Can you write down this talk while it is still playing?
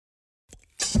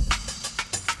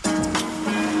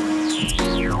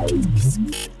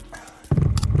Biz.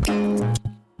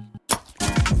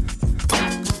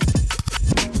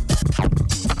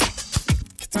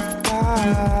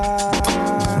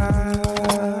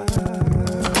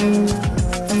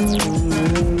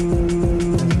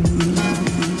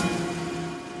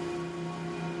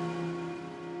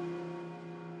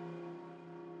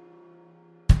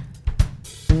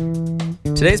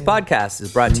 Today's podcast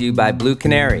is brought to you by Blue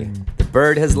Canary. The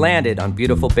bird has landed on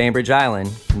beautiful Bainbridge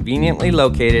Island, conveniently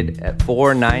located at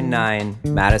 499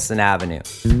 Madison Avenue.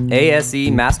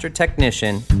 ASE Master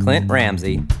Technician Clint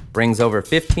Ramsey brings over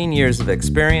 15 years of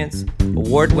experience,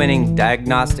 award-winning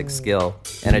diagnostic skill,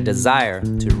 and a desire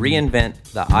to reinvent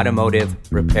the automotive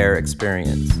repair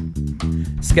experience.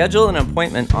 Schedule an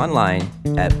appointment online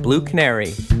at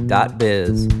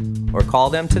bluecanary.biz or call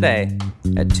them today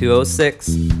at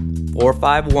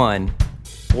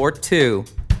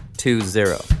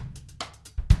 206-451-4220.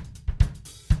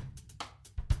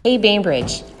 Hey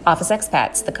Bainbridge, Office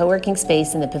Expats, the co-working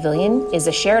space in the pavilion, is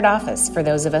a shared office for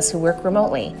those of us who work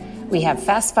remotely. We have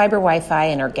fast fiber Wi-Fi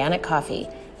and organic coffee.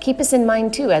 Keep us in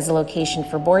mind too as a location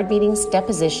for board meetings,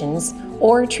 depositions,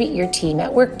 or treat your team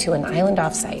at work to an island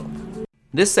offsite.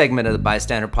 This segment of the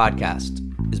Bystander Podcast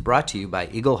is brought to you by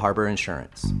Eagle Harbor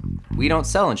Insurance. We don't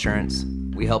sell insurance,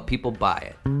 we help people buy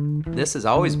it. This has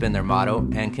always been their motto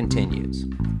and continues.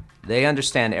 They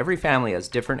understand every family has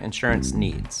different insurance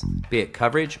needs, be it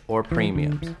coverage or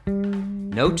premiums.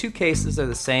 No two cases are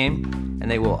the same,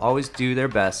 and they will always do their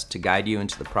best to guide you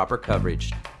into the proper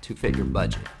coverage to fit your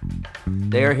budget.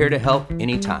 They are here to help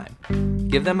anytime.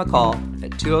 Give them a call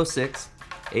at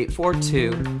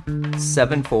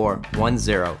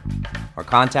 206-842-7410 or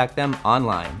contact them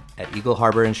online at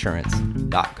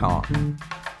eagleharborinsurance.com.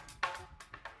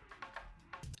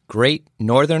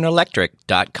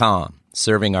 GreatNorthernElectric.com,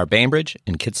 serving our Bainbridge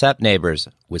and Kitsap neighbors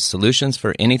with solutions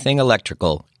for anything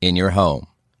electrical in your home.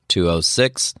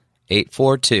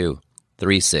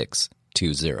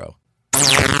 206-842-3620.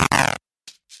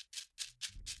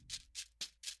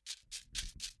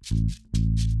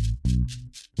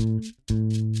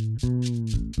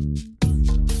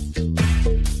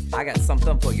 I got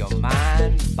something for your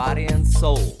mind, body, and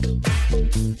soul.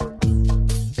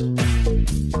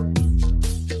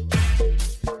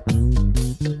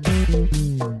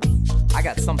 I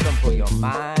got something for your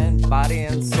mind, body,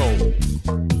 and soul.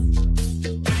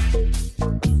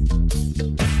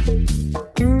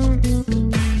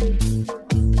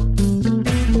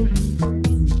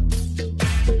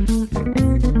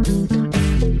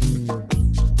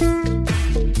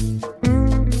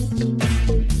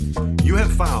 You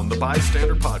have found the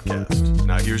Bystander Podcast.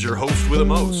 Now here's your host with the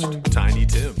most, Tiny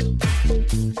Tim.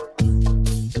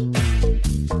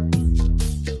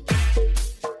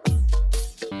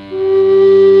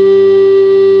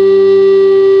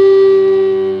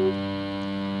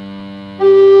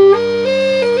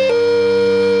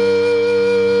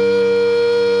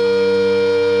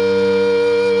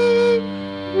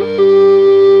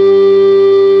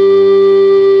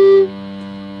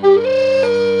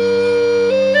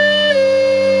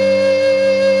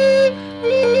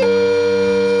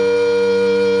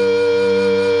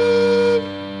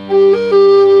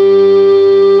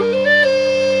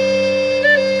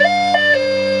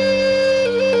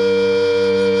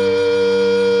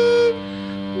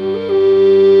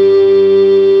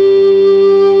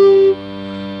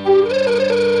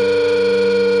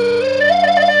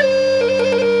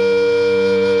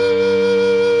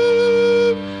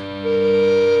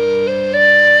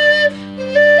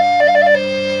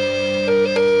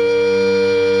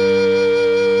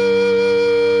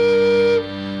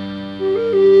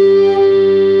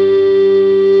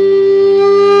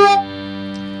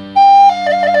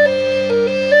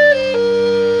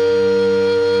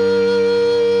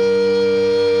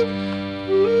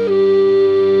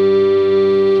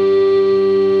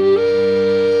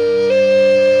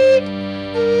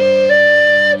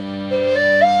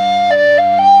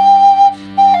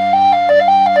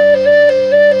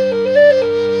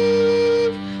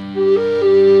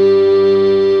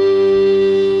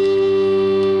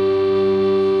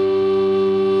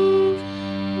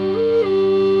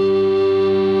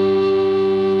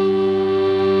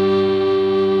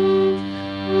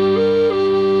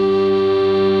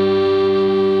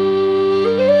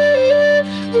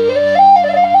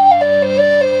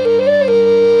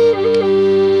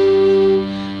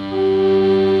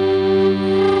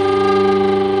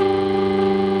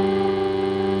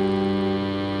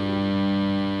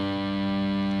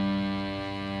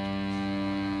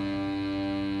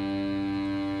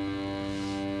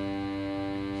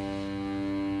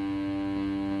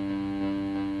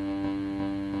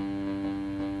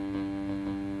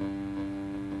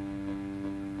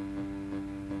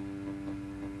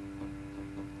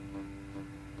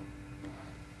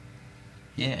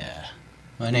 Yeah.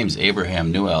 My name's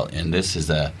Abraham Neuwelt, and this is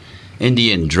a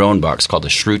Indian drone box called a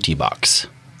Shruti box.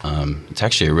 It's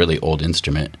actually a really old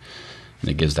instrument, and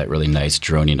it gives that really nice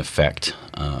droning effect.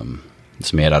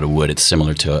 It's made out of wood. It's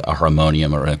similar to a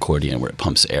harmonium or an accordion where it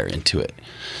pumps air into it.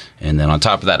 And then on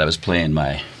top of that, I was playing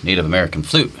my Native American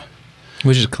flute.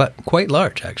 Which is quite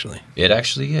large, actually. It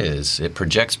actually is. It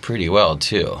projects pretty well,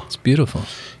 too. It's beautiful.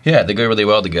 Yeah, they go really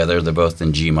well together. They're both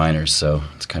in G minor, so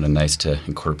it's kind of nice to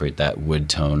incorporate that wood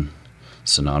tone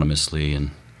synonymously. And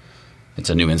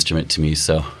it's a new instrument to me,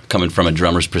 so coming from a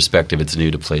drummer's perspective, it's new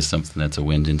to play something that's a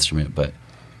wind instrument, but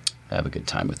I have a good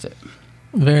time with it.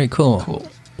 Very cool. Cool.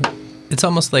 It's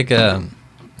almost like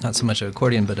not so much an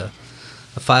accordion, but a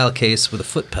file case with a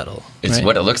foot pedal. It's right?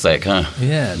 what it looks like, huh?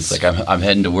 Yeah. It's like I'm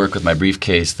heading to work with my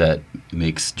briefcase that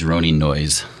makes droning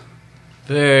noise.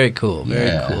 Very cool. Very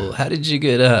Yeah. cool. How did you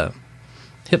get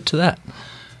hip to that?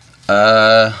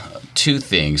 Two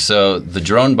things. So the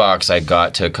drone box I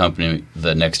got to accompany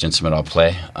the next instrument I'll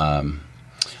play.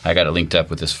 I got it linked up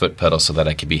with this foot pedal so that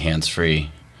I could be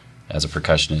hands-free. As a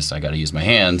percussionist, I got to use my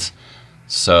hands.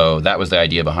 So that was the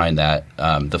idea behind that.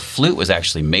 The flute was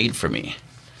actually made for me.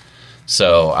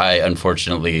 So I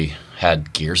unfortunately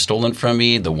had gear stolen from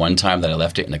me the one time that I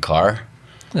left it in the car.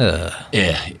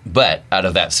 Yeah, but out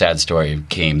of that sad story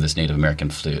came this Native American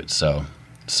flute. So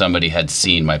somebody had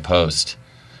seen my post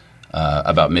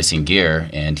about missing gear,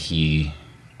 and he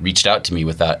reached out to me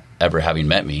without ever having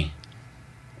met me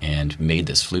and made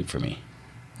this flute for me.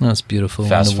 That's beautiful.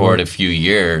 Fast forward a few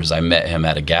years, I met him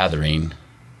at a gathering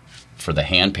for the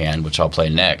handpan, which I'll play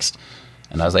next.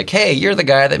 And I was like, hey, you're the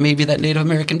guy that made me that Native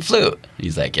American flute.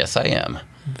 He's like, yes, I am.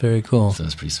 Very cool. So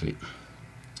it's pretty sweet.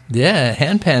 Yeah,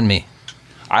 handpan me.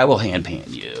 I will handpan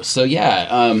you. So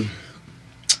yeah,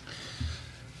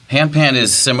 handpan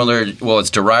is similar. Well, it's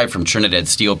derived from Trinidad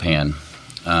steel pan.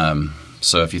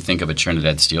 So if you think of a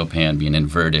Trinidad steel pan being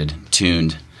inverted,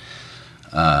 tuned,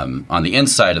 on the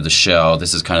inside of the shell,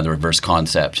 this is kind of the reverse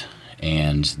concept.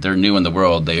 And they're new in the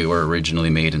world. They were originally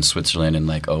made in Switzerland in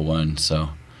like 2001. So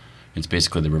it's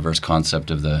basically the reverse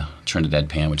concept of the Trinidad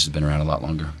pan, which has been around a lot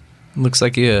longer. Looks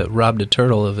like you robbed a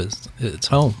turtle of its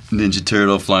home. Ninja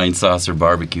Turtle, flying saucer,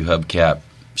 barbecue hubcap,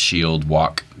 shield,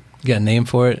 walk. You got a name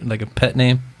for it? Like a pet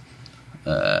name?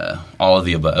 All of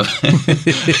the above.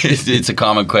 It's a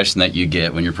common question that you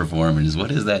get when you're performing is,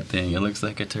 what is that thing? It looks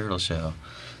like a turtle shell.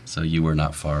 So you were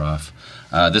not far off.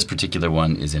 This particular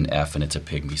one is in F, and it's a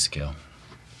pygmy scale.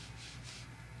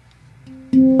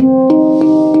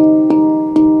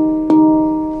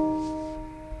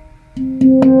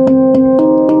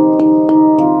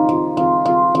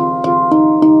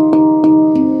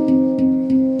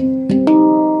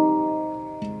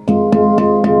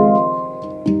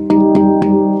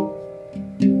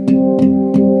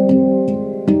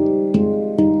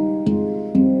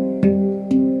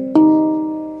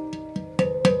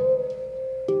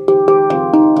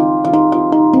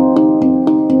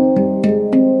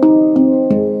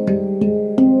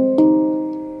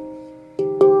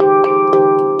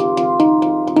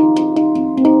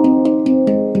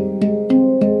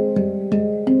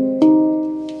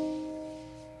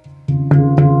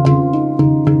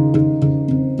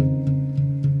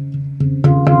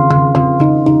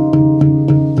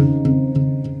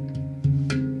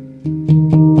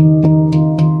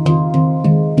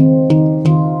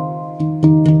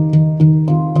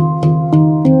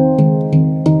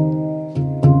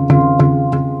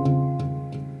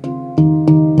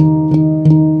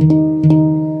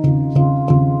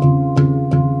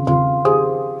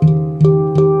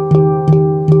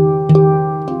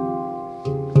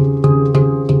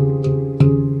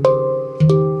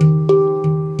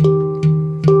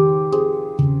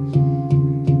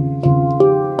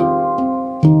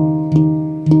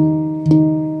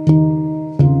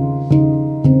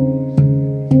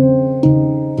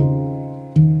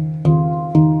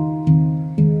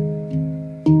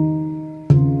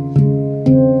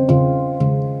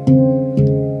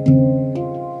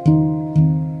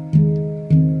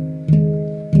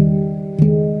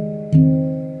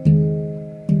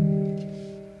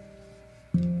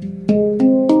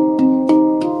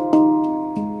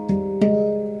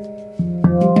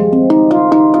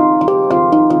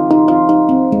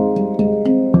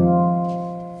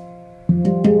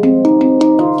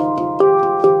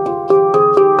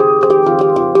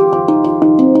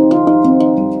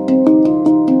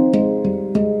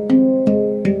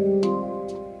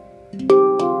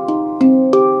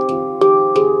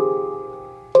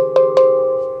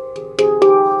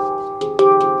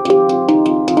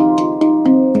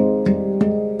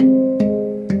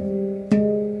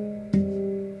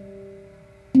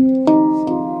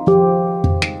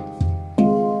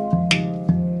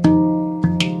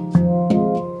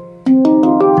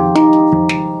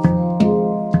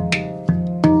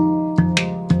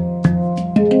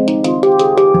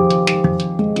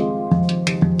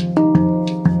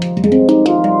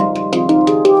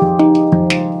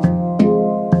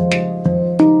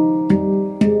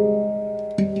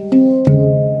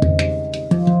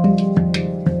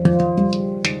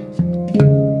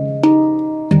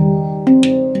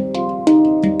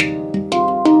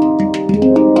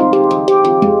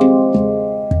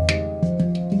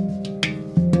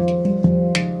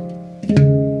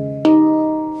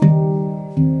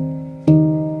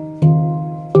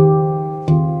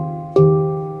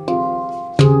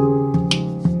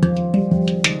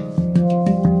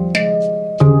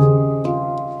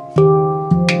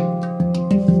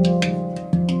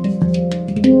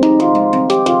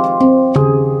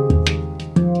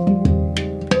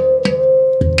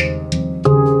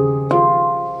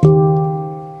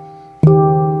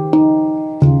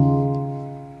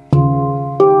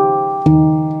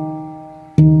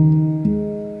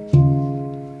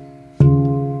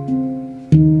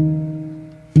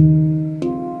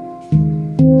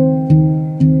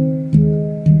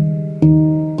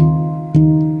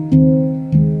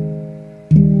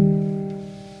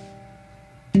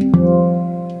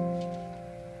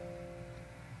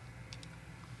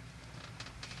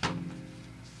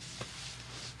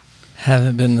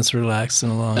 Haven't been this relaxed in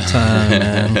a long time,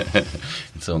 man.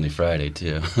 It's only Friday,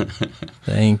 too.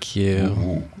 Thank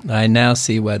you. I now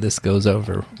see why this goes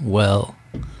over well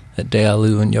at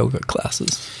Dealu and yoga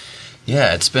classes.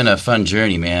 Yeah, it's been a fun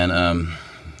journey, man.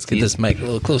 Let's get this mic a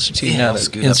little closer to you now that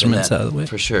the instrument's out of the way.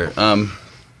 For sure.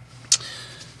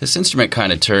 This instrument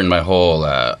kind of turned my whole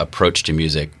approach to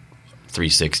music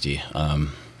 360.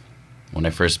 When I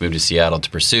first moved to Seattle to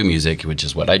pursue music, which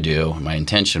is what I do, my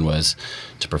intention was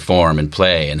to perform and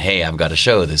play, and hey, I've got a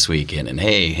show this weekend, and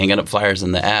hey, hanging up flyers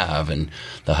in the Ave, and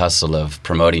the hustle of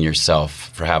promoting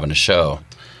yourself for having a show.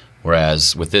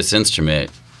 Whereas with this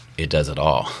instrument, it does it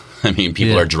all. I mean,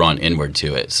 people are drawn inward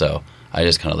to it, so I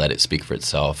just kind of let it speak for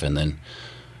itself, and then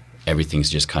everything's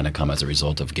just kind of come as a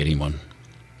result of getting one.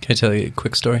 Can I tell you a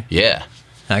quick story? Yeah.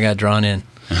 I got drawn in.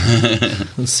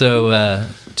 So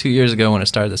 2 years ago when I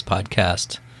started this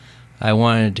podcast, I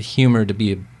wanted humor to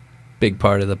be a big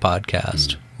part of the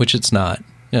podcast, which it's not,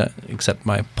 except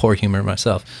my poor humor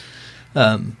myself.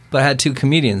 But I had two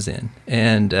comedians in,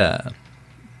 and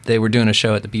they were doing a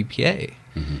show at the BPA.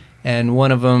 Mm-hmm. And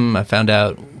one of them, I found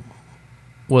out,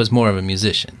 was more of a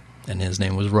musician, and his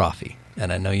name was Rafi,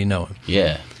 and I know you know him.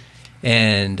 Yeah.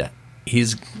 And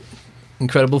he's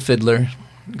incredible fiddler,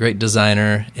 great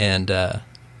designer, and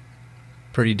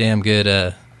pretty damn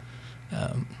good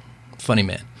funny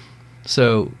man.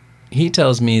 So he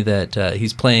tells me that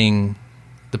he's playing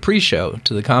the pre-show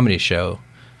to the comedy show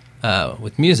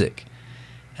with music.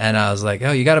 And I was like,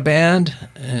 oh, you got a band?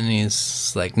 And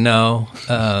he's like, no.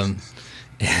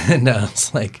 And I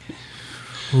was like,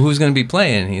 who's going to be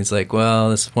playing? And he's like, well,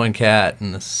 this one cat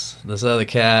and this other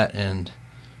cat. And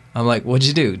I'm like, what'd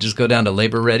you do? Just go down to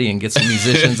Labor Ready and get some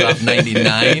musicians off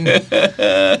 99?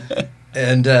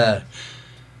 And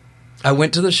I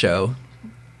went to the show.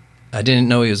 I didn't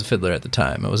know he was a fiddler at the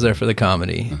time. I was there for the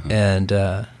comedy. Mm-hmm.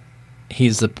 And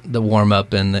he's the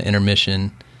warm-up and the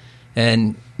intermission.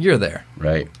 And you're there.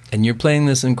 Right. And you're playing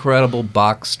this incredible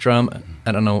box drum.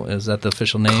 I don't know, is that the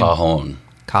official name? Cajon.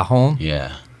 Cajon?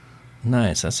 Yeah.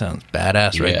 Nice. That sounds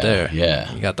badass right there.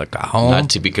 Yeah. You got the cajon. Not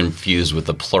to be confused with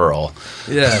the plural.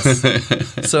 Yes.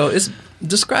 So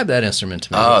describe that instrument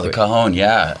to me. Oh, the cajon,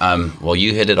 yeah. Well,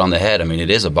 you hit it on the head. I mean,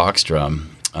 it is a box drum.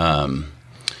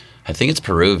 I think it's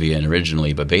Peruvian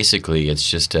originally, but basically it's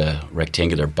just a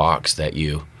rectangular box that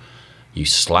you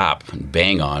slap and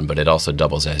bang on, but it also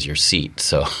doubles as your seat,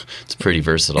 so it's pretty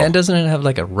versatile. And doesn't it have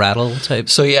like a rattle type?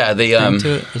 So yeah, thing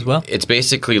to it as well. It's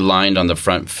basically lined on the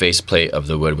front faceplate of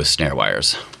the wood with snare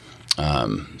wires.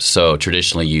 So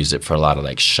traditionally use it for a lot of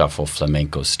like shuffle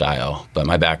flamenco style, but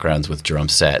my background's with drum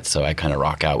set, so I kind of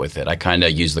rock out with it. I kind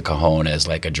of use the cajon as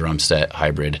like a drum set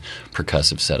hybrid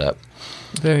percussive setup.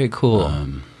 Very cool.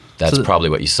 That's probably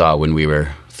what you saw when we were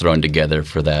thrown together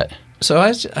for that. So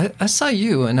I saw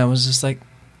you, and I was just like,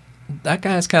 that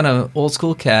guy's kind of old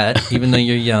school cat, even though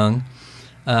you're young.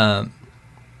 And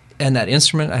that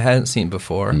instrument I hadn't seen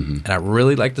before, and I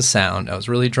really liked the sound. I was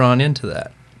really drawn into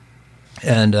that.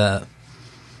 And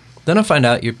then I find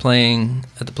out you're playing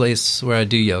at the place where I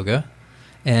do yoga,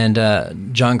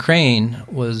 and John Crane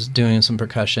was doing some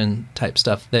percussion type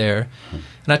stuff there.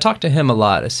 And I talk to him a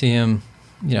lot. I see him,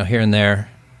 here and there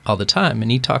all the time,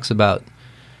 and he talks about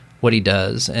what he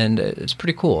does, and it's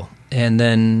pretty cool. And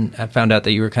then I found out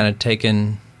that you were kind of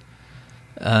taking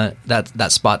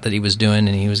that spot that he was doing,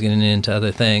 and he was getting into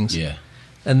other things. Yeah.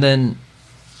 And then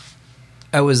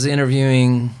I was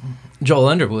interviewing Joel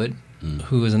Underwood,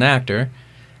 who is an actor,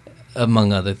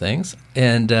 among other things,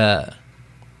 and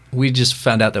we just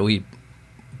found out that we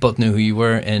both knew who you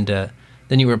were, and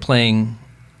then you were playing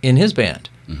in his band.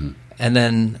 Mm-hmm. And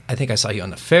then I think I saw you on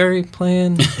the ferry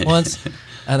playing once.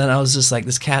 And then I was just like,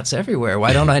 this cat's everywhere.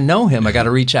 Why don't I know him? I got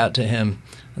to reach out to him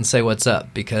and say what's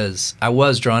up, because I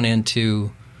was drawn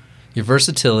into your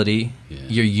versatility,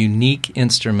 your unique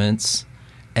instruments,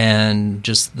 and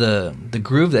just the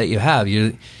groove that you have.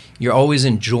 You're always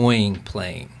enjoying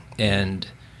playing. And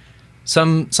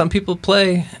some people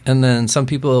play, and then some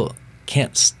people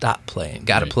can't stop playing.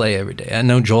 Got to play every day. I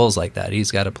know Joel's like that. He's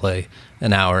got to play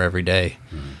an hour every day,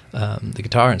 the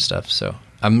guitar and stuff. So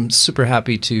I'm super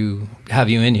happy to have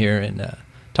you in here and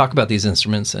talk about these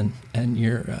instruments and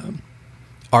your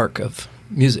arc of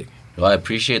music. Well, I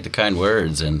appreciate the kind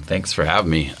words, and thanks for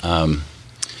having me.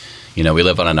 We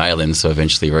live on an island, so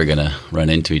eventually we're going to run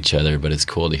into each other, but it's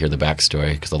cool to hear the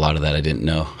backstory, because a lot of that I didn't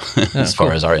know as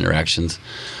far as our interactions.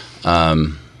 I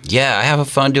have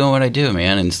fun doing what I do,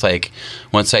 man. And it's like,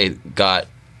 once I got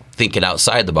thinking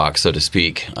outside the box, so to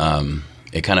speak,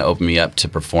 it kind of opened me up to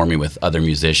performing with other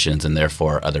musicians and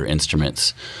therefore other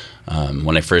instruments.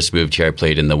 When I first moved here, I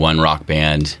played in the one rock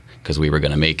band because we were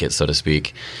going to make it, so to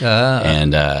speak.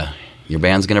 And, your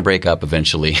band's going to break up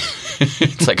eventually.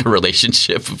 It's like a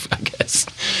relationship, I guess.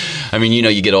 I mean,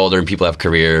 you get older and people have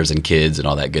careers and kids and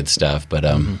all that good stuff. But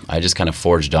I just kind of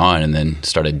forged on and then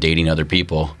started dating other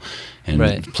people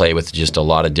and play with just a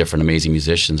lot of different amazing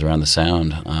musicians around the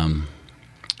sound.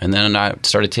 And then I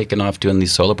started taking off doing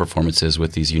these solo performances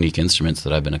with these unique instruments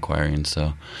that I've been acquiring.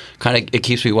 So kind of it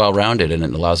keeps me well-rounded, and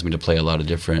it allows me to play a lot of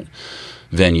different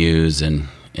venues and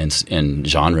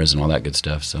genres and all that good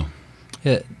stuff. So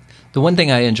yeah, the one thing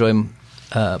I enjoy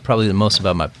probably the most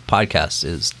about my podcast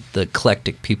is the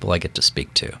eclectic people I get to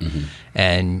speak to. Mm-hmm.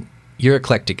 And you're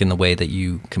eclectic in the way that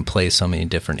you can play so many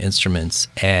different instruments,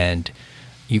 and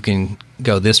you can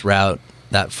go this route,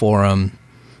 that forum,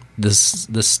 this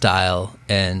style,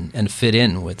 and fit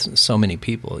in with so many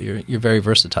people. You're very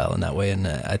versatile in that way, and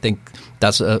I think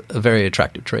that's a very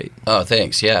attractive trait. Oh,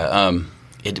 thanks. Yeah.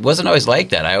 It wasn't always like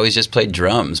that. I always just played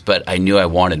drums, but I knew I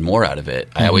wanted more out of it.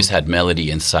 I always had melody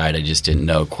inside. I just didn't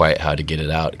know quite how to get it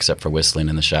out, except for whistling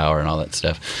in the shower and all that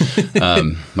stuff.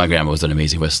 My grandma was an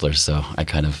amazing whistler, so I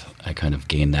kind of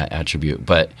gained that attribute.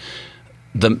 But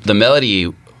the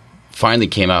melody finally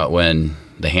came out when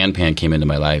the handpan came into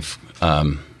my life.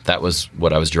 That was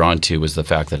what I was drawn to, was the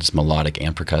fact that it's melodic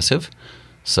and percussive.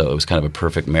 So it was kind of a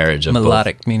perfect marriage of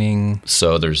melodic both. Meaning?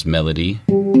 So there's melody,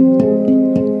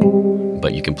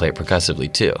 but you can play it percussively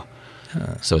too.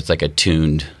 Huh. So it's like a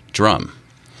tuned drum.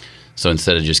 So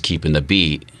instead of just keeping the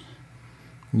beat,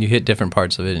 you hit different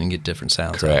parts of it and get different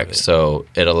sounds. Correct. Out of it. So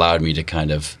it allowed me to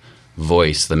kind of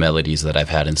voice the melodies that I've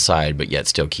had inside, but yet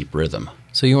still keep rhythm.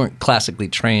 So you weren't classically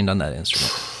trained on that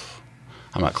instrument?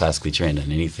 I'm not classically trained on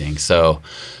anything. So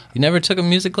you never took a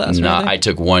music class? No, I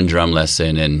took one drum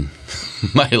lesson, and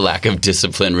my lack of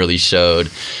discipline really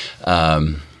showed.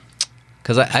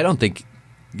 Because I don't think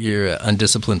you're an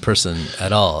undisciplined person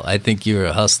at all. I think you're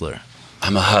a hustler.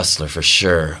 I'm a hustler for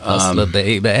sure. Hustler,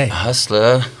 baby. A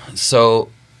hustler. So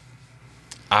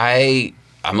I'm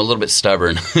a little bit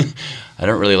stubborn. I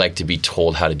don't really like to be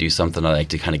told how to do something. I like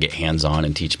to kind of get hands-on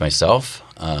and teach myself.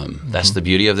 That's the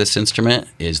beauty of this instrument,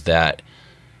 is that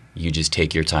you just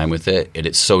take your time with it.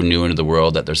 It's so new into the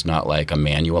world that there's not like a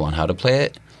manual on how to play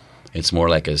it. It's more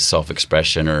like a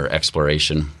self-expression or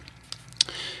exploration.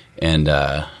 And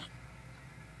that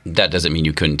doesn't mean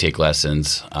you couldn't take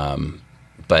lessons.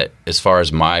 But as far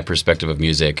as my perspective of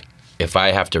music, if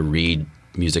I have to read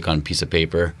music on a piece of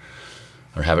paper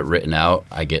or have it written out,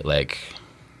 I get like,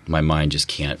 my mind just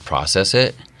can't process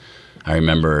it. I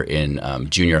remember in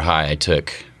junior high, I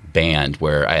took band,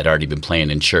 where I had already been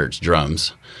playing in church,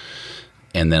 drums.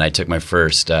 And then I took my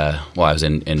first, I was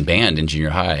in band in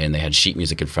junior high, and they had sheet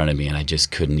music in front of me, and I just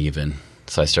couldn't even.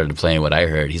 So I started playing what I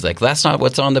heard. He's like, that's not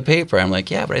what's on the paper. I'm like,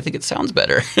 yeah, but I think it sounds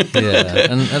better. Yeah,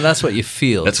 and that's what you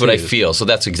feel. That's too. What I feel. So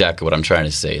that's exactly what I'm trying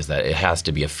to say, is that it has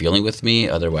to be a feeling with me.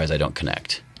 Otherwise, I don't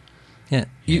connect. Yeah.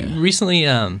 You recently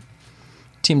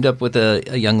teamed up with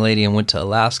a young lady and went to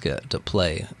Alaska to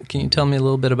play. Can you tell me a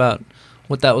little bit about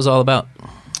what that was all about?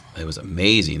 It was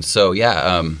amazing. So,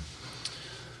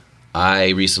 I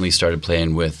recently started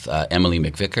playing with Emily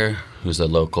McVicker, who's a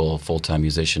local full-time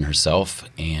musician herself,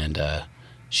 and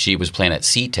she was playing at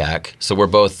SeaTac. So we're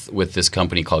both with this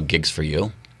company called Gigs for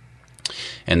You,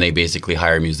 and they basically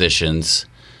hire musicians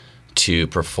to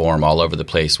perform all over the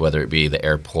place, whether it be the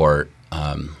airport,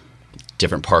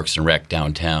 different parks and rec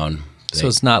downtown. So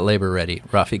it's not labor ready.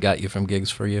 Rafi got you from Gigs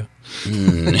for You.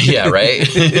 Yeah, right?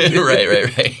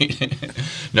 right.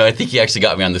 No, I think he actually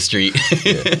got me on the street.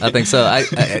 Yeah, I think so.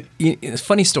 It's a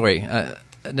funny story. I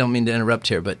don't mean to interrupt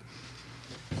here, but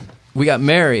we got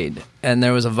married, and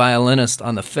there was a violinist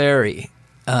on the ferry,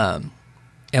 and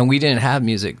we didn't have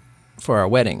music for our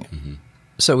wedding. Mm-hmm.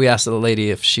 So we asked the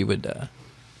lady if she would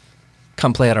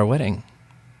come play at our wedding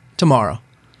tomorrow.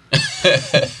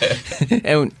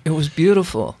 And it was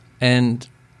beautiful. And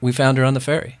we found her on the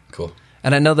ferry. Cool.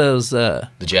 And I know those...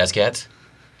 the Jazz Cats?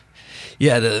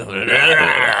 Yeah.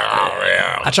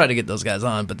 I tried to get those guys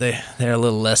on, but they're a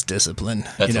little less disciplined.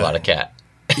 That's a lot of cat.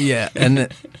 Yeah,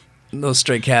 and those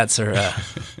stray cats are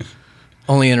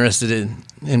only interested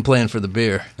in playing for the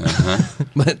beer. Uh-huh.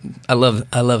 But I love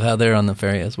how they're on the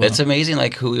ferry as well. It's amazing,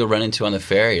 like, who you'll run into on the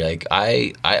ferry. Like,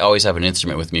 I always have an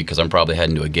instrument with me because I'm probably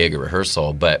heading to a gig or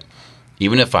rehearsal, but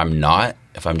even if I'm not,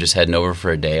 if I'm just heading over for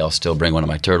a day, I'll still bring one of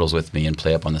my turtles with me and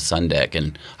play up on the sun deck.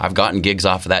 And I've gotten gigs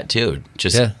off of that too,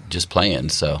 just playing.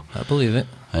 So I believe it.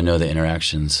 I know the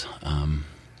interactions.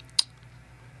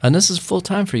 And this is full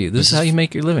time for you. This is how you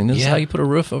make your living. This is how you put a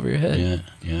roof over your head.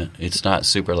 Yeah. It's not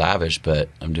super lavish, but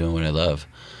I'm doing what I love.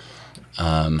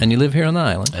 And you live here on the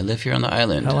island? I live here on the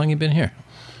island. How long you been here?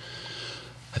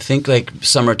 I think like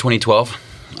summer 2012.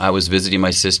 I was visiting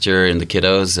my sister and the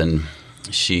kiddos, and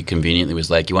she conveniently was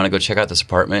like, "You want to go check out this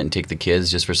apartment and take the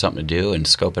kids just for something to do and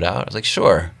scope it out?" I was like,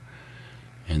 "Sure."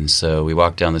 And so we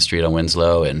walked down the street on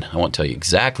Winslow, and I won't tell you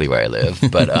exactly where I live,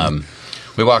 but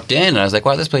we walked in, and I was like,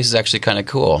 "Wow, this place is actually kind of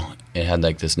cool." It had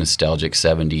like this nostalgic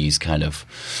 70s kind of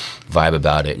vibe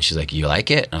about it. And she's like, "You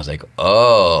like it?" And I was like,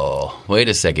 "Oh, wait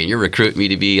a second. You're recruiting me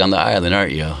to be on the island,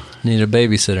 aren't you?" Need a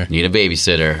babysitter. Need a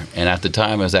babysitter. And at the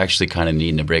time, I was actually kind of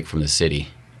needing a break from the city.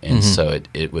 And so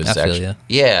it was I feel actually, ya.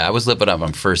 yeah, I was living up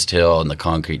on First Hill in the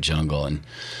concrete jungle and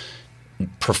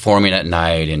performing at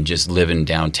night and just living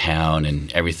downtown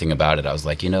and everything about it. I was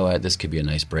like, you know what, this could be a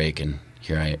nice break. And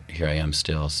here I am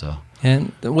still. So.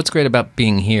 And what's great about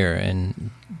being here and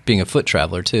being a foot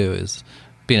traveler too is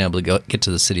being able to get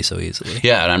to the city so easily.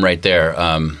 Yeah, and I'm right there.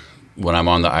 When I'm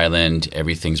on the island,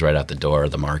 everything's right out the door,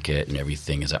 the market, and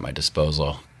everything is at my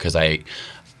disposal. Because I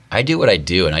do what I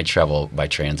do, and I travel by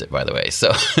transit, by the way.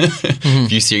 So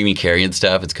if you see me carrying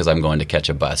stuff, it's because I'm going to catch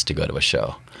a bus to go to a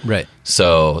show. Right.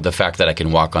 So the fact that I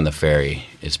can walk on the ferry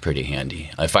is pretty handy.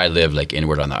 If I lived like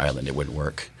inward on the island, it wouldn't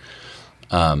work.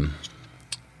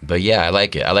 But yeah, I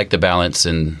like it. I like the balance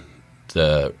and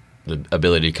the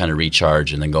ability to kind of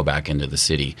recharge and then go back into the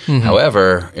city.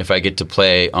 However, if I get to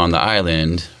play on the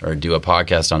island or do a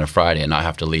podcast on a Friday and not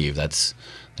have to leave, that's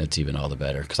even all the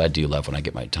better, because I do love when I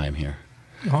get my time here.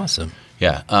 Awesome.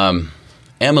 Yeah.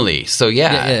 Emily. So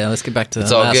Yeah, let's get back to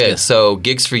it's Alaska. all good. So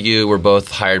Gigs for You, we're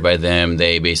both hired by them.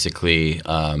 They basically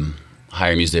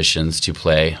hire musicians to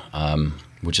play,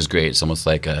 which is great. It's almost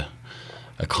like a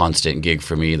constant gig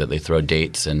for me that they throw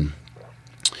dates. And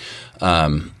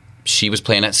she was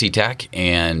playing at SeaTac,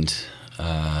 and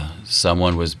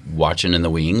someone was watching in the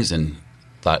wings and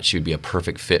thought she would be a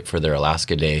perfect fit for their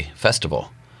Alaska Day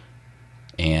festival.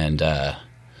 And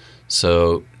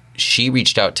so she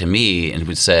reached out to me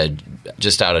and said,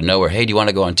 just out of nowhere, "Hey, do you want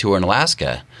to go on tour in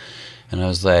Alaska?" And I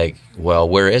was like, "Well,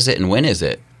 where is it and when is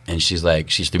it?" And she's like,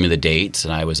 she threw me the dates,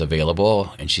 and I was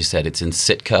available. And she said, "It's in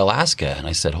Sitka, Alaska." And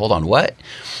I said, "Hold on, what?"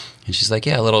 And she's like,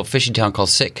 "Yeah, a little fishing town called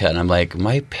Sitka." And I'm like,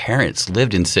 my parents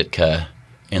lived in Sitka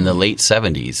in the late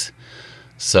 70s.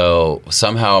 So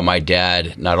somehow my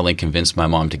dad not only convinced my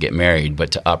mom to get married,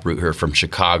 but to uproot her from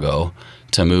Chicago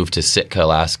to move to Sitka,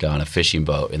 Alaska on a fishing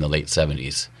boat in the late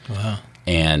 70s. Wow.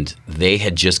 And they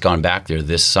had just gone back there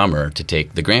this summer to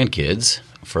take the grandkids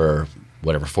for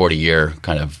whatever 40-year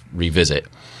kind of revisit.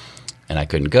 And I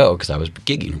couldn't go because I was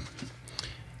gigging.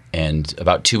 And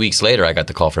about 2 weeks later, I got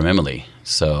the call from Emily.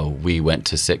 So we went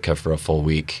to Sitka for a full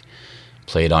week,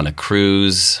 played on a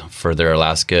cruise for their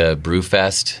Alaska Brew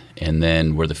Fest, and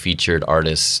then we're the featured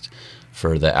artist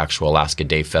for the actual Alaska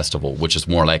Day Festival, which is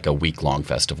more like a week-long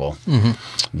festival.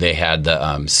 They had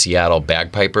the Seattle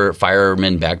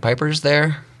firemen bagpipers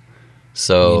there.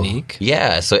 So Unique.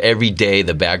 Yeah, so every day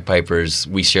the bagpipers,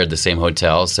 we shared the same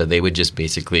hotel, so they would just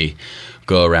basically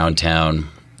go around town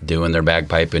doing their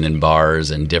bagpiping in bars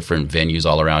and different venues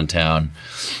all around town.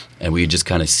 And we'd just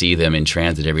kind of see them in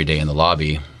transit every day in the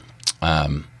lobby.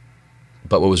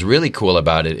 But what was really cool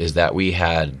about it is that we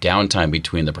had downtime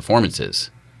between the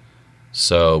performances.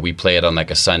 So we played on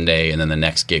like a Sunday, and then the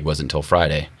next gig wasn't until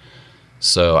Friday.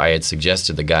 So I had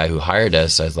suggested the guy who hired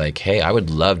us, I was like, "Hey, I would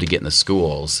love to get in the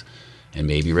schools and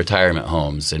maybe retirement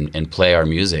homes and play our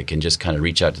music and just kind of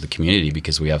reach out to the community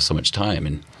because we have so much time."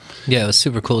 And Yeah, it was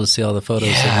super cool to see all the photos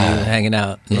of you hanging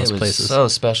out in those it was places. so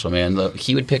special, man. Look,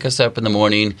 he would pick us up in the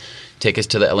morning, take us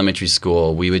to the elementary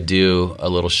school. We would do a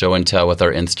little show and tell with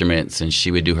our instruments, and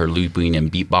she would do her looping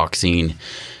and beatboxing.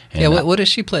 And, Yeah, what does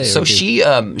she play? So or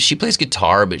do? she plays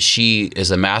guitar, but she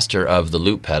is a master of the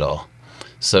loop pedal.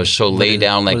 So she'll lay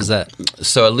down like... What is that?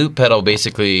 So a loop pedal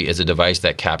basically is a device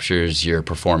that captures your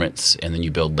performance, and then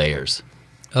you build layers.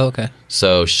 Oh, okay.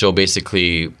 So she'll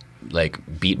basically like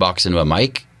beatbox into a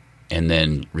mic and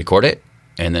then record it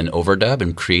and then overdub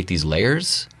and create these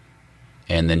layers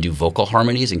and then do vocal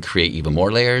harmonies and create even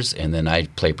more layers. And then I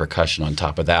play percussion on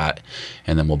top of that,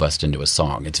 and then we'll bust into a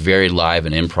song. It's very live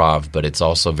and improv, but it's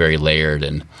also very layered,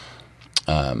 and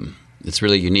it's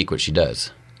really unique what she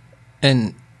does.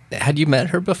 And had you met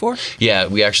her before? Yeah,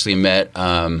 we actually met.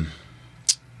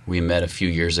 We met a few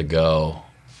years ago.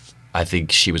 I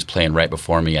think she was playing right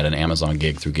before me at an Amazon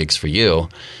gig through Gigs for You.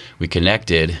 We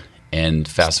connected, and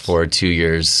fast forward 2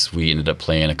 years, we ended up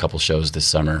playing a couple shows this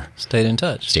summer. Stayed in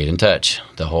touch. Stayed in touch.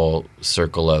 The whole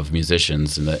circle of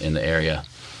musicians in the area.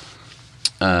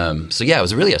 So yeah, it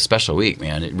was really a special week,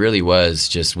 man. It really was.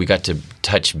 Just we got to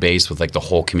touch base with like the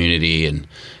whole community, and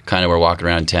kind of we're walking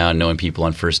around town, knowing people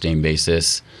on first name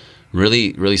basis.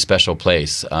 Really, really special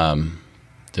place.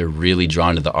 They're really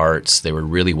drawn to the arts. They were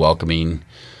really welcoming.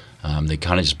 They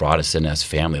kind of just brought us in as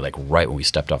family, like right when we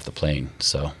stepped off the plane.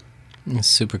 So It's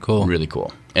super cool. Really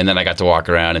cool. And then I got to walk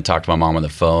around and talk to my mom on the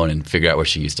phone and figure out where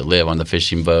she used to live on the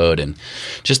fishing boat, and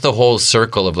just the whole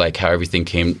circle of like how everything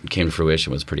came to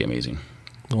fruition was pretty amazing.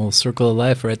 A little circle of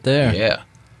life right there. Yeah.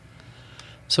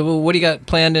 So what do you got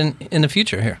planned in the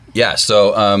future here? Yeah,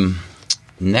 so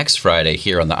next Friday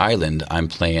here on the island, I'm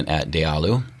playing at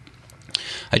Dealu.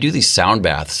 I do these sound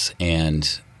baths,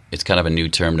 and it's kind of a new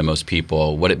term to most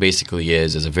people. What it basically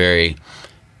is a very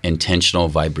intentional,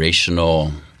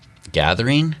 vibrational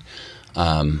gathering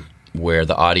where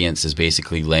the audience is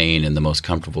basically laying in the most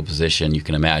comfortable position you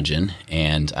can imagine,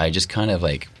 and I just kind of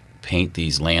like paint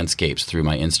these landscapes through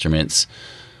my instruments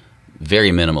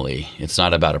very minimally. It's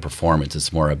not about a performance.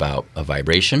 It's more about a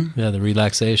vibration. Yeah, the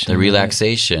relaxation. The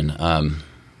relaxation.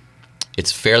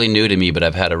 It's fairly new to me, but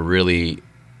I've had a really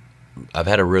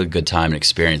good time and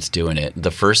experience doing it.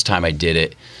 The first time I did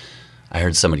it, I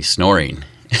heard somebody snoring.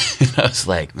 I was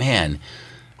like, man,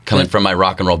 coming from my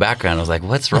rock and roll background, I was like,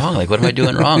 what's wrong? Like, what am I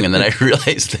doing wrong? And then I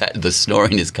realized that the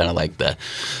snoring is kind of like the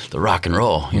rock and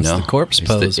roll, you know? It's the corpse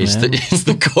pose, man. It's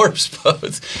the corpse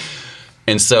pose.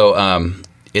 And so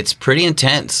it's pretty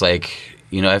intense. Like,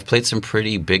 you know, I've played some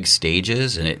pretty big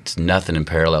stages, and it's nothing in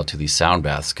parallel to these sound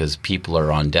baths because people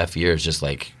are on deaf ears, just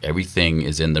like everything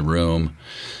is in the room,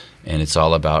 and it's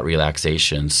all about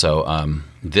relaxation. So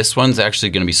this one's actually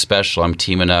going to be special. I'm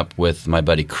teaming up with my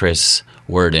buddy Chris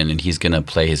Worden, and he's going to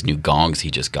play his new gongs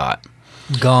he just got.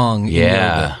 Gong.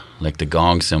 Yeah, like the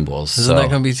gong cymbals. Isn't that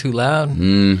going to be too loud?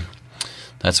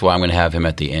 That's why I'm going to have him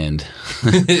at the end.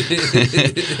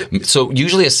 So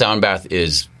usually a sound bath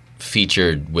is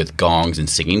featured with gongs and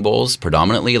singing bowls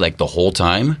predominantly, like the whole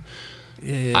time.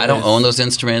 Yeah, I don't own those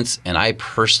instruments, and I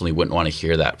personally wouldn't want to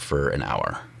hear that for an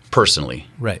hour. Personally.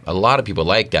 Right. A lot of people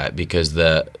like that because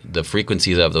the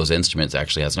frequencies of those instruments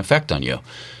actually has an effect on you.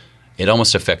 It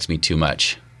almost affects me too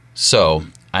much. So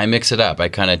I mix it up. I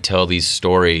kind of tell these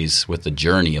stories with the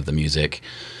journey of the music.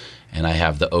 And I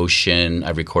have the ocean.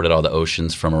 I've recorded all the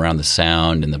oceans from around the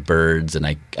sound and the birds. And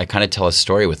I kind of tell a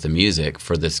story with the music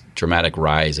for this dramatic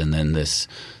rise and then this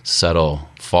subtle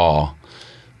fall.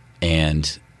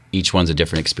 And each one's a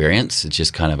different experience. It's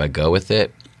just kind of I go with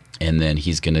it. And then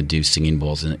he's going to do singing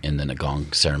bowls and then a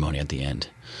gong ceremony at the end.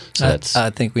 So I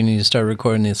think we need to start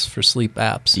recording this for sleep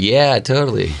apps. Yeah,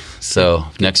 totally. So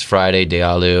next Friday,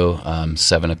 Dealu,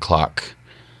 7 o'clock.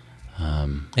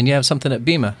 And you have something at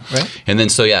Bima, right? And then,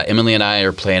 so yeah, Emily and I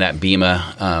are playing at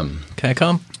Bima. Can I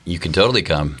come? You can totally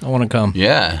come. I want to come.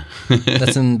 Yeah.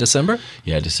 That's in December?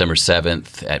 Yeah, December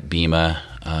 7th at Bima.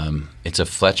 It's a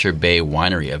Fletcher Bay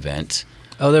winery event.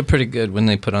 Oh, they're pretty good when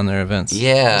they put on their events.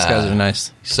 Yeah. Those guys are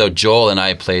nice. So Joel and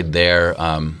I played there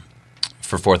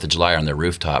for 4th of July on their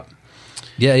rooftop.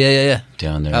 Yeah.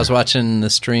 Down there. I was watching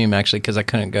the stream, actually, because I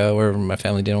couldn't go, or my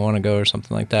family didn't want to go or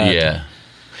something like that. Yeah.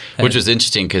 Which was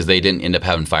interesting because they didn't end up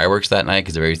having fireworks that night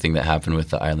because of everything that happened with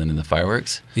the island and the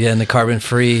fireworks. Yeah, and the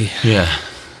carbon-free Yeah.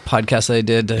 podcast they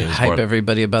did to hype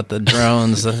everybody about the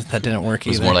drones. That didn't work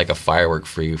either. It was more like a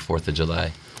firework-free 4th of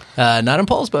July. Not in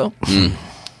Poulsbo.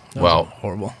 Well,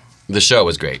 horrible. The show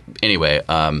was great. Anyway,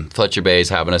 Fletcher Bay is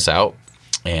having us out,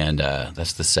 and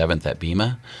that's the 7th at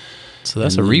Bima. So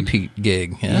that's a repeat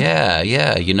gig. Yeah.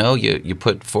 You know, you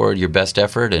put forward your best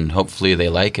effort, and hopefully they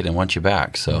like it and want you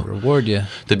back. So I'll reward you.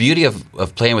 The beauty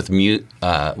of playing with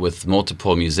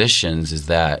multiple musicians is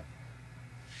that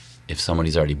if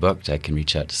somebody's already booked, I can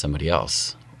reach out to somebody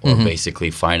else, or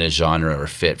basically find a genre or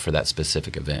fit for that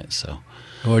specific event. So.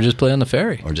 Or just play on the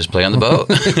ferry. Or just play on the boat.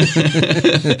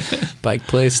 Pike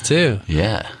Place, too.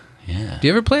 Yeah. Do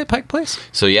you ever play at Pike Place?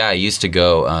 So, yeah, I used to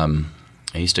go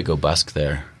busk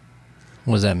there.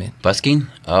 What does that mean? Busking?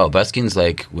 Oh, busking's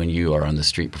like when you are on the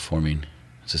street performing.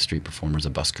 It's a street performer's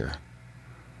a busker.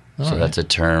 So that's a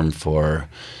term for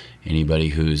anybody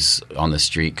who's on the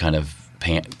street kind of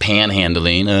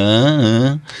panhandling.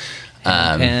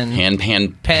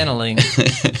 Paneling.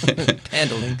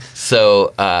 Handling.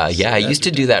 So, I used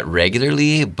to do that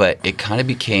regularly, but it kind of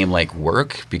became like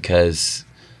work because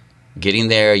getting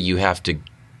there, you have to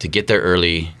get there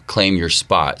early, claim your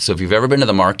spot. So if you've ever been to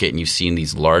the market and you've seen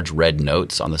these large red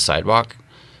notes on the sidewalk,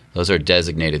 those are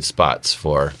designated spots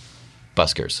for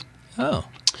buskers. Oh.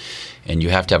 And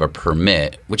you have to have a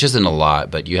permit, which isn't a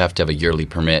lot, but you have to have a yearly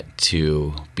permit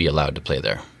to be allowed to play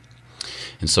there.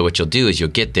 And so what you'll do is you'll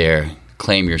get there,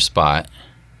 claim your spot,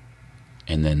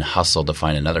 and then hustle to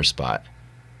find another spot.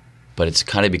 But it's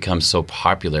kind of become so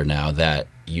popular now that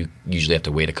you usually have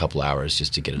to wait a couple hours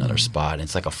just to get another spot. And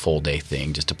it's like a full day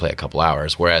thing just to play a couple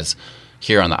hours. Whereas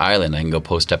here on the island, I can go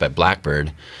post up at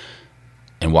Blackbird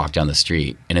and walk down the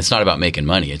street. And it's not about making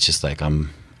money. It's just like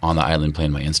I'm on the island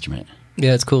playing my instrument.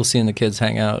 Yeah, it's cool seeing the kids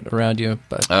hang out around you.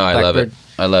 I love it.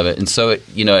 I love it. And so,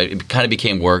 it kind of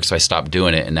became work, so I stopped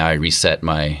doing it, and now I reset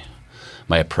my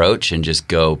approach and just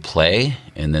go play.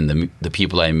 And then the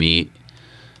people I meet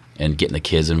and getting the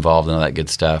kids involved and all that good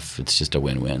stuff, it's just a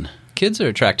win-win. Kids are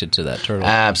attracted to that turtle.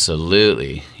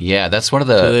 Absolutely. Yeah, that's one of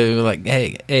the... So they're like,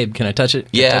 hey, Abe, can I touch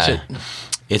it? Can I touch it?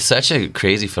 It's such a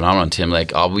crazy phenomenon, Tim.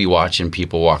 Like, I'll be watching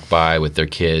people walk by with their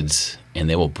kids, and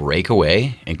they will break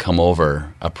away and come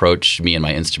over, approach me and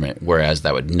my instrument, whereas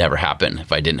that would never happen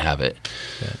if I didn't have it.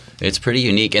 Yeah. It's pretty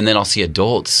unique. And then I'll see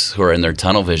adults who are in their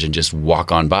tunnel vision just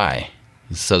walk on by.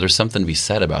 So there's something to be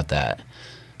said about that.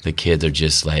 The kids are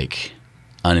just, like,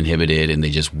 uninhibited, and they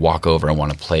just walk over and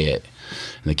want to play it.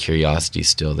 And the curiosity's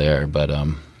still there. But,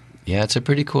 yeah, it's a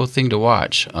pretty cool thing to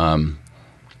watch.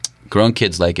 Grown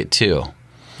kids like it, too.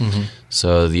 Mm-hmm.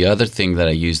 So the other thing that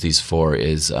I use these for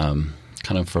is kind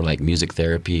of for like music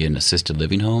therapy and assisted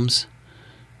living homes.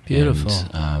 Beautiful.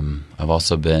 And, I've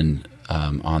also been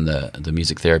on the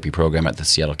music therapy program at the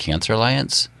Seattle Cancer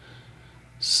Alliance.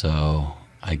 So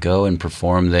I go and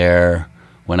perform there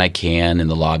when I can in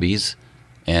the lobbies.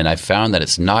 And I found that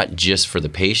it's not just for the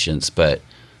patients, but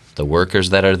the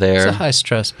workers that are there. It's a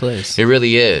high-stress place. It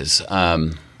really is.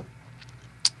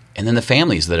 And then the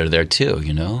families that are there too,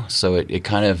 So it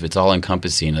kind of, it's all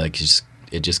encompassing. Like it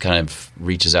just kind of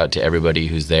reaches out to everybody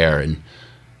who's there, and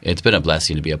it's been a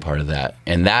blessing to be a part of that.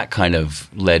 And that kind of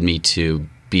led me to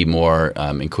be more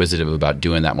inquisitive about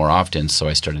doing that more often. So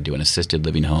I started doing assisted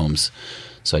living homes.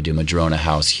 So I do Madrona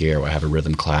House here, where I have a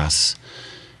rhythm class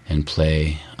and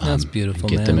play. That's beautiful,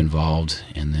 get them involved,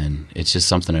 and then it's just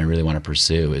something I really want to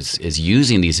pursue. Is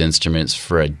using these instruments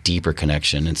for a deeper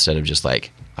connection instead of just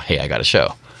like, hey, I got a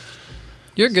show.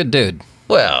 You're a good dude.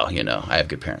 Well, I have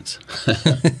good parents.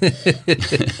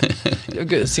 You're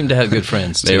good. Seem to have good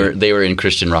friends too. They were in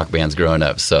Christian rock bands growing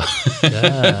up, so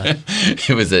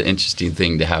it was an interesting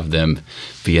thing to have them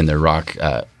be in their rock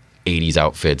 80s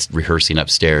outfits rehearsing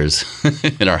upstairs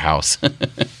in our house.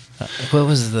 What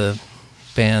was the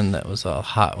band that was all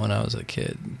hot when I was a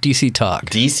kid? DC Talk.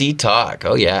 DC Talk.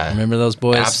 Oh yeah. Remember those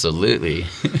boys? Absolutely.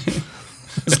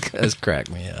 Those guys crack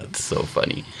me up. It's so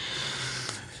funny.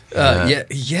 My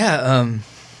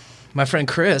friend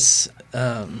Chris,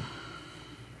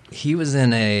 he was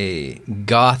in a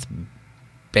goth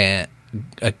band,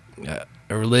 a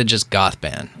religious goth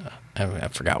band. I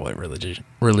forgot what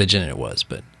religion it was,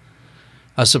 but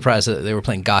I was surprised that they were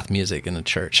playing goth music in the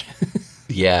church.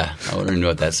 Yeah, I want to know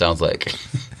what that sounds like.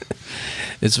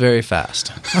 It's very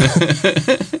fast.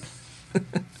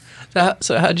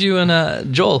 So how'd you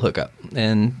and Joel hook up,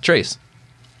 and Trace?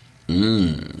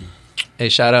 Hey,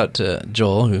 shout out to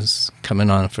Joel, who's coming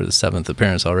on for the 7th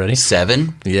appearance already.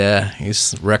 7? Yeah,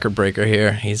 he's record breaker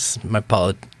here. He's my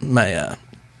politician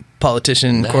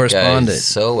correspondent. Guy is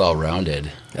so well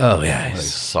rounded. Oh yeah, he's a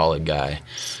solid guy.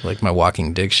 Like my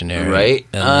walking dictionary. Right.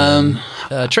 And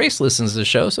Trace listens to the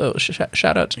show, so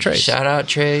shout out to Trace. Shout out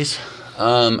Trace.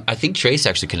 I think Trace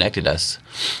actually connected us.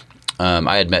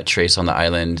 I had met Trace on the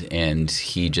island, and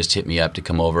he just hit me up to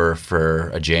come over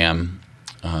for a jam.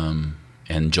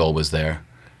 And Joel was there,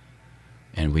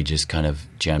 and we just kind of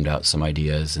jammed out some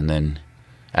ideas. And then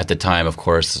at the time, of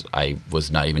course, I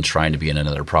was not even trying to be in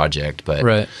another project, but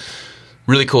right.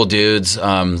 Really cool dudes.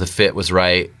 The fit was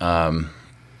right.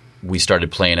 We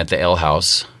started playing at the Ale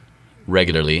House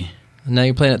regularly. And now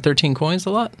you're playing at 13 Coins a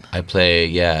lot? I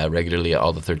play, regularly at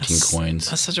all the 13 Coins.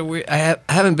 That's such a weird... I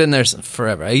haven't been there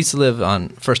forever. I used to live on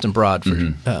First and Broad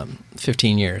for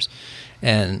 15 years,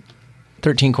 and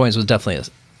 13 Coins was definitely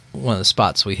one of the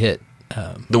spots we hit.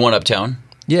 The one uptown?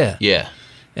 Yeah. Yeah.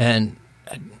 And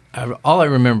all I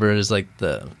remember is like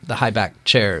the high back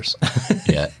chairs.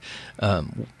 Yeah.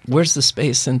 Where's the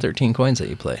space in 13 Coins that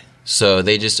you play? So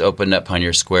they just opened up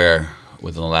Pioneer Square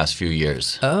within the last few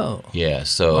years. Oh. Yeah.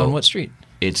 So on what street?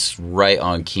 It's right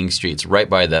on King Street. It's right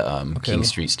by the King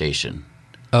Street station.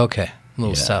 Okay. A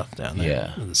little south down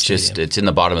there. Yeah. It's in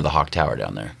the bottom of the Hawk Tower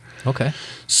down there. Okay.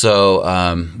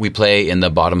 So we play in the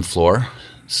bottom floor.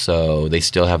 So they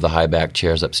still have the high back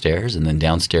chairs upstairs, and then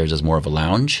downstairs is more of a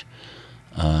lounge.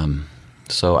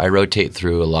 So I rotate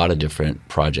through a lot of different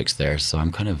projects there. So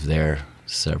I'm kind of there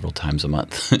several times a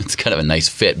month. It's kind of a nice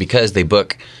fit because they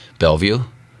book Bellevue,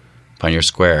 Pioneer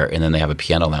Square, and then they have a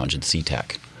piano lounge in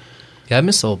SeaTac. Yeah, I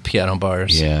miss old piano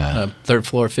bars. Yeah. Third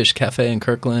Floor Fish Cafe in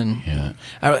Kirkland. Yeah.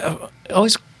 It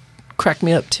always cracked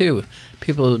me up, too.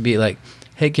 People would be like,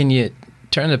 hey, can you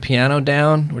turn the piano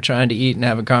down? We're trying to eat and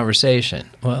have a conversation.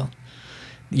 Well,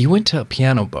 you went to a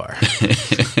piano bar.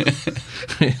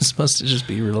 It's supposed to just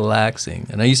be relaxing.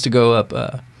 And I used to go up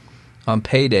on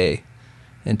payday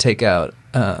and take out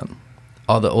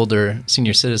all the older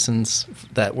senior citizens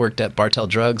that worked at Bartell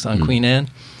Drugs on Queen Anne.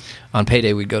 On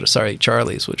payday, we'd go to Sorry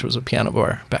Charlie's, which was a piano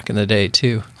bar back in the day,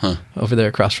 too, over there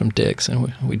across from Dick's,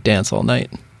 and we'd dance all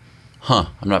night. Huh.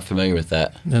 I'm not familiar with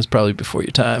that. That was probably before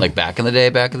your time. Like back in the day?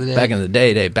 Back in the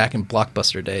day, back in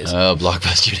Blockbuster days. Oh,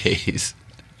 Blockbuster days.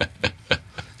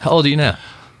 How old are you now?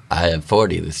 I am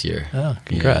 40 this year. Oh,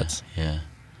 congrats. Yeah.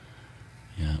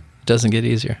 Doesn't get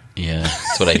easier. Yeah,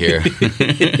 that's what I hear.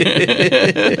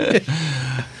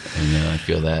 I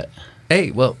feel that. Hey,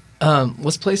 well,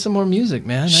 let's play some more music,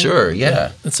 man. Sure,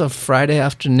 yeah. It's a Friday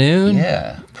afternoon.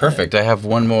 Yeah, perfect. I have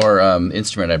one more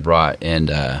instrument I brought,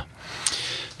 and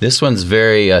this one's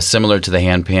very similar to the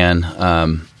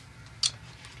handpan.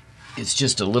 It's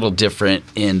just a little different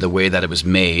in the way that it was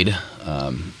made.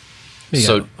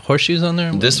 So horseshoes on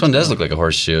there? This one does look like a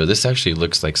horseshoe. This actually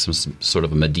looks like some sort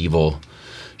of a medieval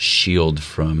shield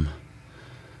from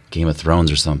Game of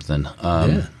Thrones or something.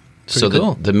 So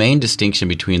cool. the main distinction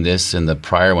between this and the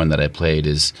prior one that I played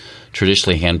is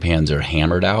traditionally handpans are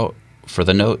hammered out for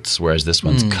the notes, whereas this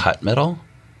one's cut metal.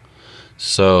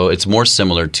 So it's more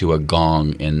similar to a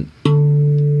gong in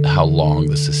how long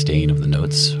the sustain of the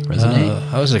notes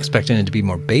resonate. I was expecting it to be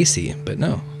more bassy, but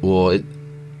no. Well, it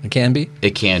can be?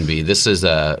 It can be. This is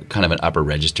a kind of an upper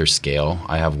register scale.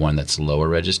 I have one that's lower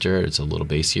register. It's a little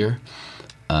bassier.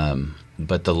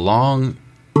 But the long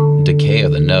decay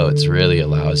of the notes really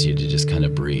allows you to just kind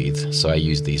of breathe. So I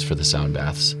use these for the sound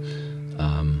baths.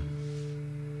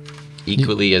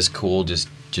 Equally as cool, just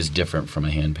different from a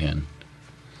handpan.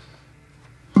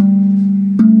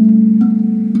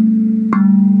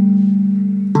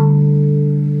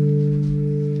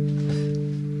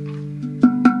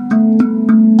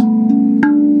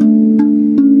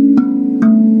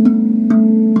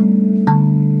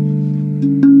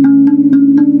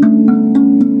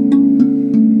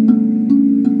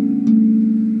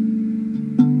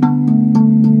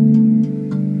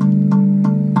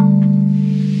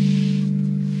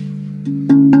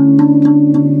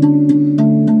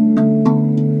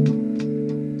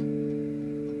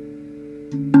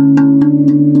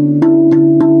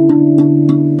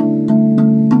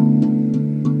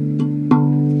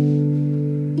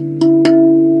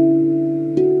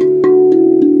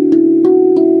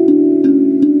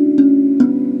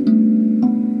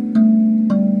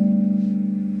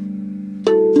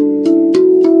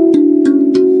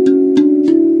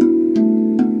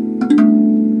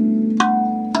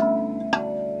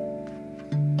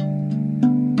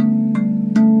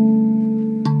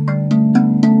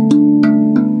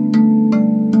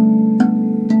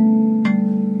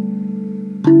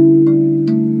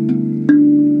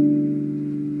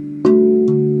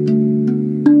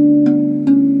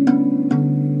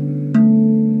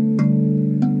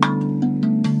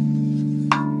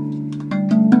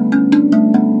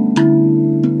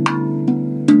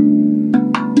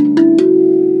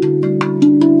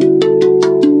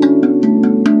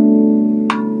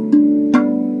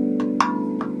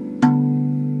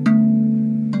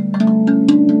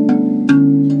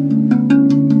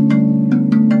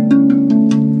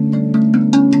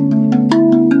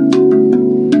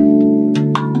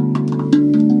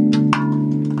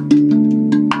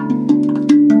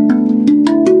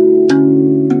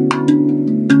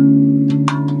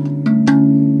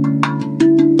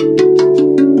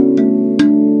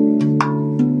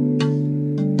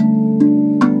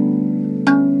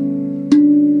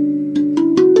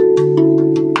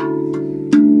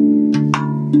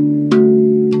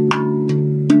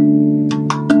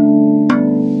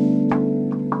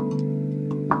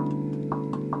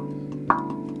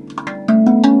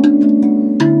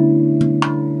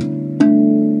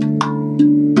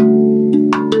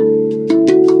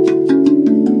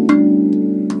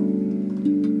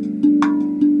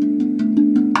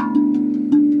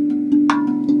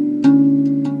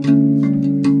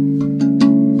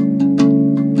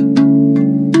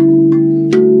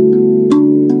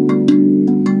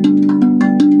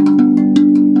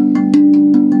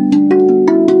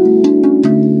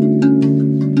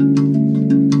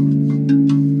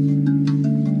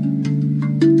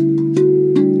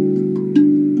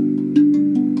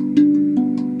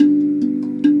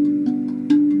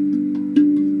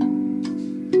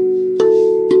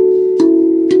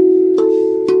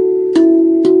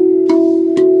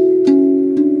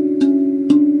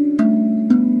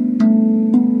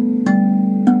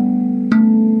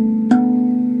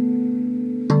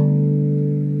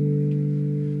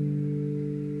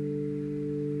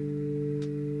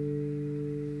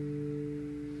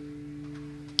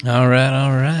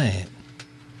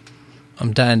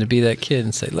 I'm dying to be that kid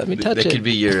and say, "Let me touch it." That could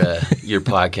be your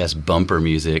podcast bumper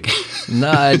music. No,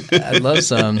 I'd love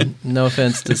some. No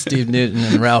offense to Steve Newton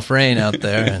and Ralph Rain out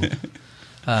there. And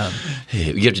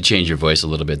hey, you have to change your voice a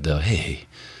little bit, though. Hey.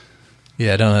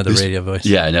 Yeah, I don't have the radio voice.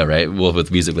 Yeah, I know, right? Well,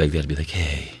 with music like that, it'd be like,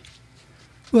 hey.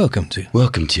 Welcome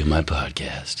to my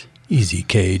podcast. Easy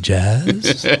K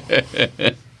Jazz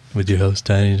with your host,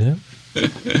 Tiny Tim.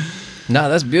 No,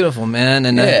 that's beautiful, man.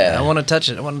 And yeah. I want to touch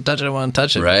it. I want to touch it. I want to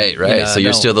touch it. Right. You know, So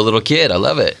you're still the little kid. I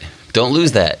love it. Don't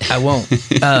lose that. I won't.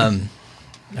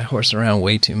 I horse around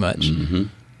way too much. Mm-hmm.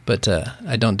 But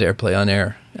I don't dare play on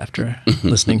air after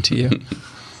listening to you.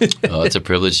 Oh, it's a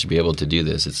privilege to be able to do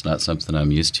this. It's not something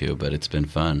I'm used to, but it's been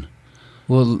fun.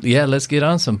 Well, yeah, let's get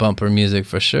on some bumper music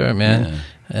for sure, man. Yeah.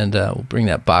 And we'll bring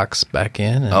that box back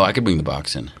in. And, I could bring the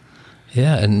box in.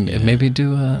 Yeah, and maybe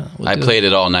do... I played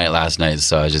it all night last night,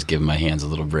 so I was just giving my hands a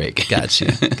little break. Got you.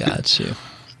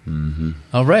 Mm-hmm.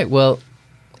 All right, well,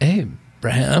 hey,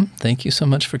 Braham, thank you so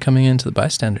much for coming into the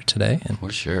Bystander today. And for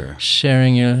sure.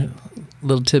 Sharing your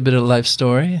little tidbit of life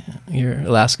story, your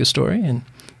Alaska story, and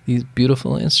these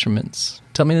beautiful instruments.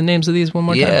 Tell me the names of these one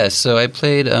more time. Yeah, so I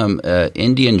played an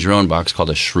Indian drone box called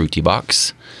a shruti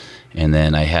box, and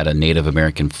then I had a Native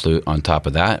American flute on top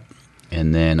of that,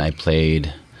 and then I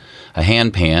played a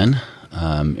hand pan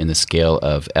in the scale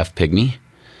of F pygmy,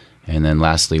 and then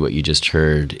lastly what you just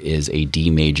heard is a D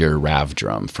major Rav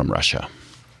drum from Russia.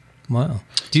 Wow.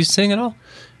 Do you sing at all?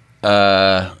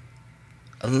 A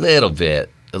little bit.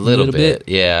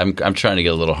 Yeah, I'm trying to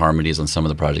get a little harmonies on some of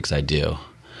the projects I do.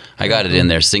 I got it in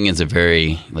there. Singing's a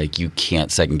very, you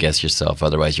can't second guess yourself,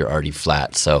 otherwise you're already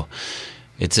flat. So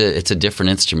it's a different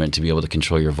instrument to be able to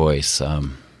control your voice.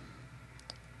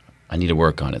 I need to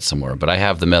work on it some more, but I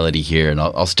have the melody here, and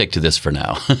I'll stick to this for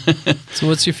now. So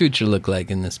what's your future look like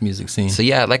in this music scene? So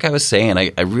yeah, like I was saying,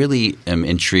 I really am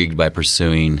intrigued by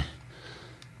pursuing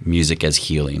music as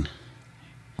healing.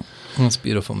 That's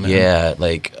beautiful, man. Yeah,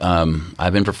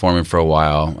 I've been performing for a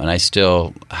while, and I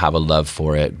still have a love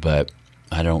for it, but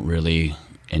I don't really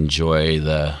enjoy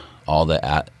all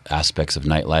the aspects of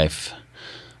nightlife,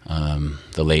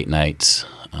 the late nights,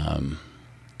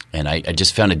 and I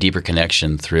just found a deeper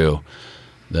connection through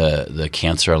the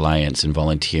Cancer Alliance and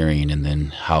volunteering, and then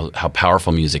how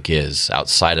powerful music is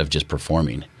outside of just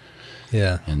performing.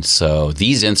 Yeah. And so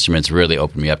these instruments really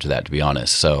opened me up to that, to be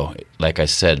honest. So like I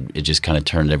said, it just kind of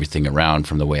turned everything around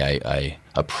from the way I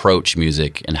approach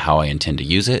music and how I intend to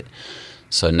use it.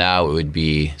 So now it would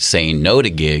be saying no to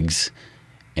gigs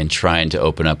and trying to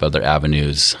open up other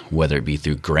avenues, whether it be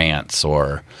through grants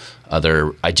or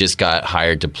other. I just got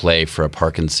hired to play for a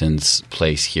Parkinson's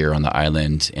place here on the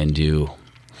island and do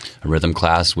a rhythm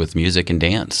class with music and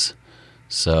dance.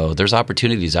 So there's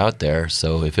opportunities out there.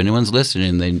 So if anyone's listening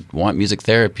and they want music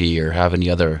therapy or have any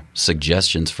other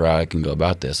suggestions for how I can go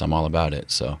about this, I'm all about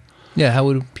it. So yeah, how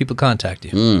would people contact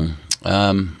you?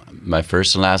 My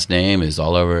first and last name is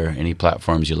all over any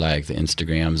platforms you like, the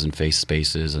Instagrams and Face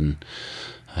Spaces, and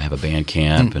I have a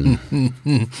Bandcamp, and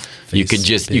you could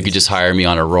just hire me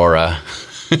on Aurora.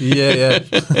 Yeah.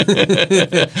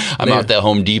 I'm out at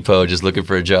Home Depot just looking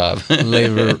for a job.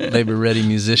 labor ready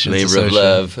musicians. Labor of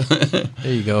love.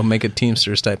 There you go. Make a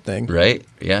Teamsters type thing. Right?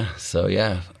 Yeah. So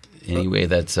yeah, any way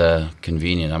that's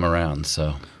convenient, I'm around.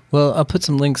 So. Well, I'll put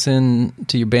some links in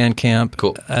to your Bandcamp.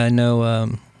 Cool. I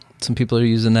know some people are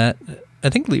using that. I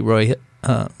think Leroy.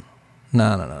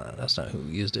 No, that's not who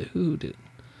used it. Who did?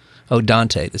 Oh,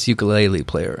 Dante, this ukulele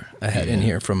player I had in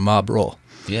here from Mob Roll.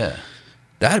 Yeah.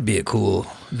 That'd be a cool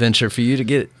venture for you to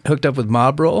get hooked up with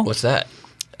Mob Roll. What's that?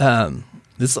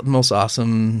 This is the most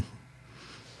awesome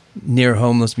near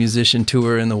homeless musician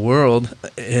tour in the world.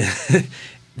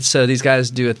 So these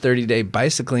guys do a 30-day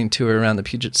bicycling tour around the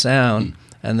Puget Sound,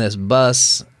 and this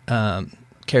bus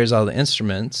carries all the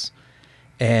instruments,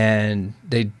 and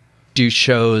they do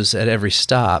shows at every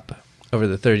stop over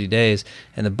the 30 days,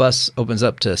 and the bus opens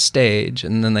up to a stage,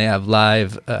 and then they have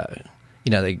live,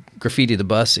 they graffiti the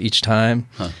bus each time,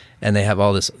 and they have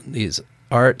all these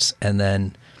arts, and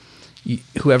then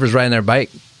whoever's riding their bike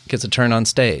gets a turn on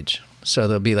stage. So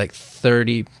there'll be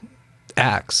 30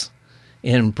 acts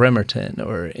in Bremerton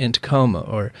or in Tacoma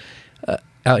or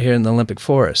out here in the Olympic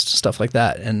Forest, stuff like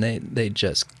that, and they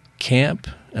just camp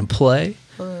and play,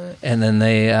 and then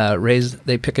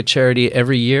they pick a charity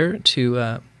every year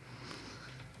to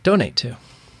donate to.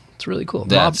 It's really cool.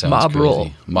 That sounds Mob crazy.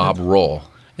 Roll. Mob Roll.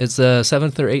 It's the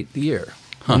 7th or 8th year.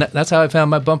 And that's how I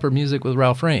found my bumper music with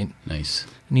Ralph Rain. Nice.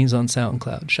 And he's on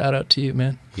SoundCloud. Shout out to you,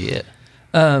 man. Yeah.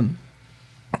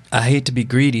 I hate to be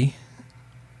greedy,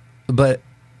 but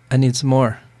I need some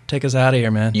more. Take us out of here,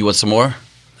 man. You want some more?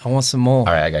 I want some more.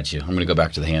 All right, I got you. I'm going to go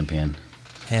back to the handpan.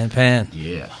 Pan.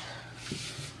 Yeah.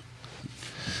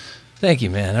 Thank you,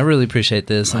 man. I really appreciate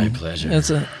this. My pleasure. It's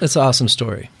an awesome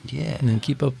story. Yeah. And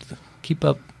keep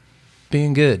up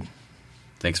being good.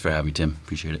 Thanks for having me, Tim.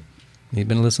 Appreciate it. You've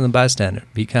been listening to Bystander.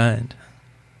 Be kind.